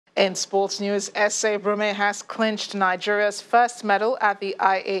In sports news, SA Brume has clinched Nigeria's first medal at the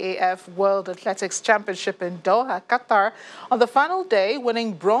IAAF World Athletics Championship in Doha, Qatar, on the final day,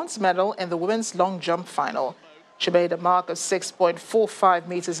 winning bronze medal in the women's long jump final. She made a mark of 6.45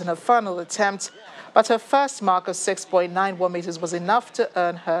 meters in her final attempt, but her first mark of 6.91 meters was enough to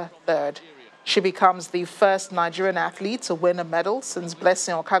earn her third. She becomes the first Nigerian athlete to win a medal since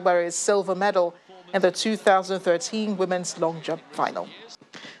Blessing Okagbare's silver medal in the 2013 women's long jump final.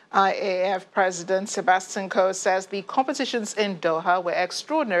 IAAF President Sebastian Coe says the competitions in Doha were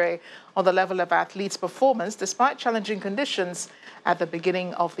extraordinary on the level of athletes' performance despite challenging conditions at the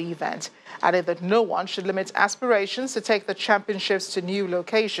beginning of the event, adding that no one should limit aspirations to take the championships to new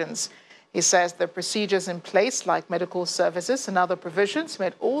locations. He says the procedures in place, like medical services and other provisions,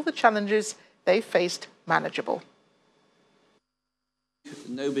 made all the challenges they faced manageable.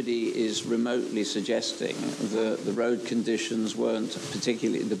 Nobody is remotely suggesting that the road conditions weren't,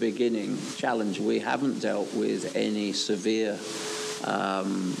 particularly at the beginning, challenging. We haven't dealt with any severe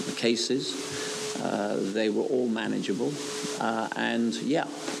cases. They were all manageable. And yeah,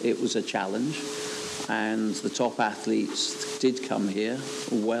 it was a challenge. And the top athletes did come here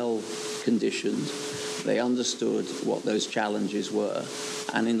well conditioned. They understood what those challenges were.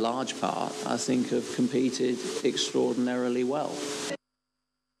 And in large part, I think, have competed extraordinarily well.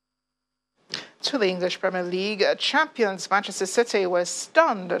 To the English Premier League, champions Manchester City were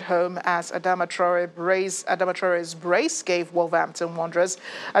stunned at home as Adama Traore's brace gave Wolverhampton Wanderers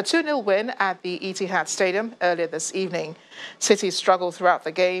a 2-0 win at the Etihad Stadium earlier this evening. City struggled throughout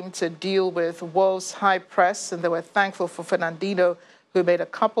the game to deal with Wolves' high press, and they were thankful for Fernandinho, who made a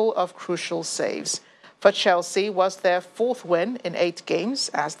couple of crucial saves. For Chelsea was their fourth win in 8 games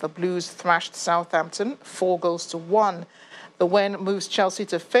as the Blues thrashed Southampton 4-1. The win moves Chelsea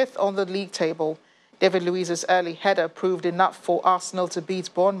to 5th on the league table. David Luiz's early header proved enough for Arsenal to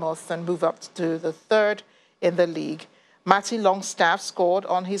beat Bournemouth and move up to the 3rd in the league. Matty Longstaff scored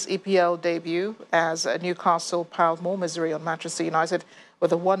on his EPL debut as Newcastle piled more misery on Manchester United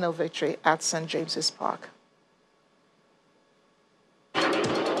with a 1-0 victory at St James's Park.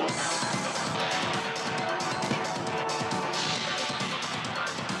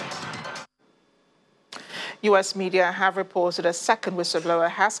 U.S. media have reported a second whistleblower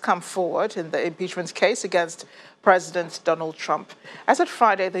has come forward in the impeachment case against President Donald Trump. As of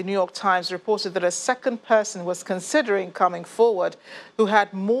Friday, the New York Times reported that a second person was considering coming forward who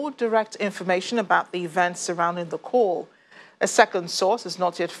had more direct information about the events surrounding the call. A second source has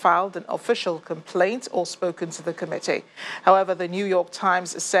not yet filed an official complaint or spoken to the committee. However, the New York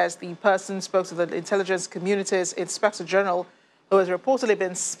Times says the person spoke to the Intelligence Community's Inspector General, who has reportedly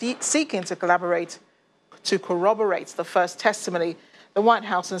been seeking to corroborate the first testimony. The White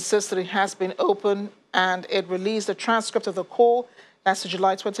House insists that it has been open and it released a transcript of the call. That's the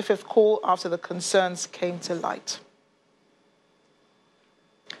July 25th call after the concerns came to light.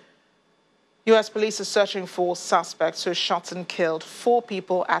 U.S. police are searching for suspects who shot and killed 4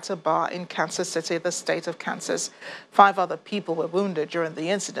 people at a bar in Kansas City, the state of Kansas. 5 other people were wounded during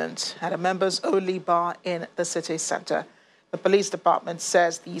the incident at a members-only bar in the city center. The police department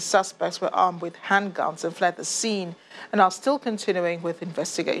says the suspects were armed with handguns and fled the scene and are still continuing with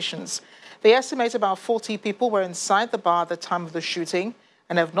investigations. They estimate about 40 people were inside the bar at the time of the shooting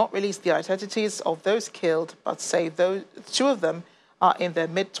and have not released the identities of those killed, but say 2 of them are in their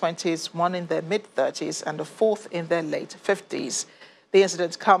mid-20s, 1 in their mid-30s, and the 4th in their late 50s. The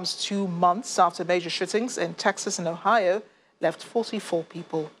incident comes 2 months after major shootings in Texas and Ohio left 44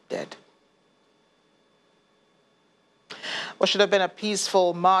 people dead. What should have been a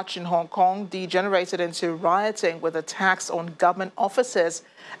peaceful march in Hong Kong degenerated into rioting with attacks on government offices,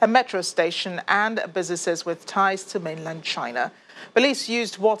 a metro station, and businesses with ties to mainland China. Police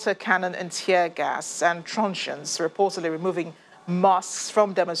used water cannon and tear gas and truncheons, reportedly removing masks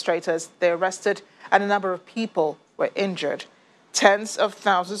from demonstrators. They arrested, and a number of people were injured. Tens of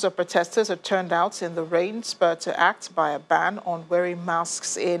thousands of protesters had turned out in the rain, spurred to act by a ban on wearing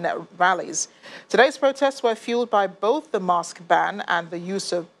masks in rallies. Today's protests were fueled by both the mask ban and the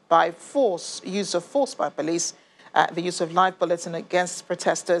use of force by police, the use of live bullets against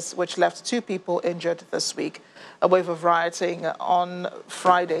protesters, which left 2 people injured this week. A wave of rioting on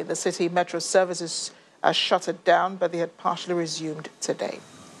Friday. The city metro services shut it down, but they had partially resumed today.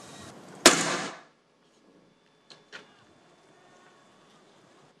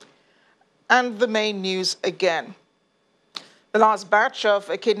 And the main news again. The last batch of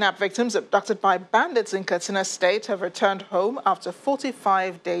kidnapped victims abducted by bandits in Katsina State have returned home after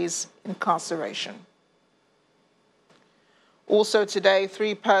 45 days incarceration. Also today,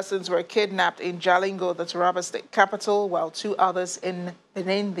 3 persons were kidnapped in Jalingo, the Taraba state capital, while 2 others in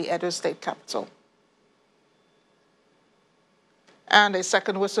Benin, the Edo state capital. And a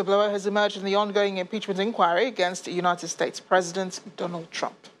second whistleblower has emerged in the ongoing impeachment inquiry against United States President Donald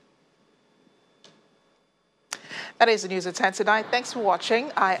Trump. That is the news at 10 tonight. Thanks for watching.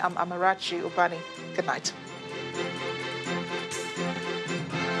 I am Amarachi Ubani. Good night.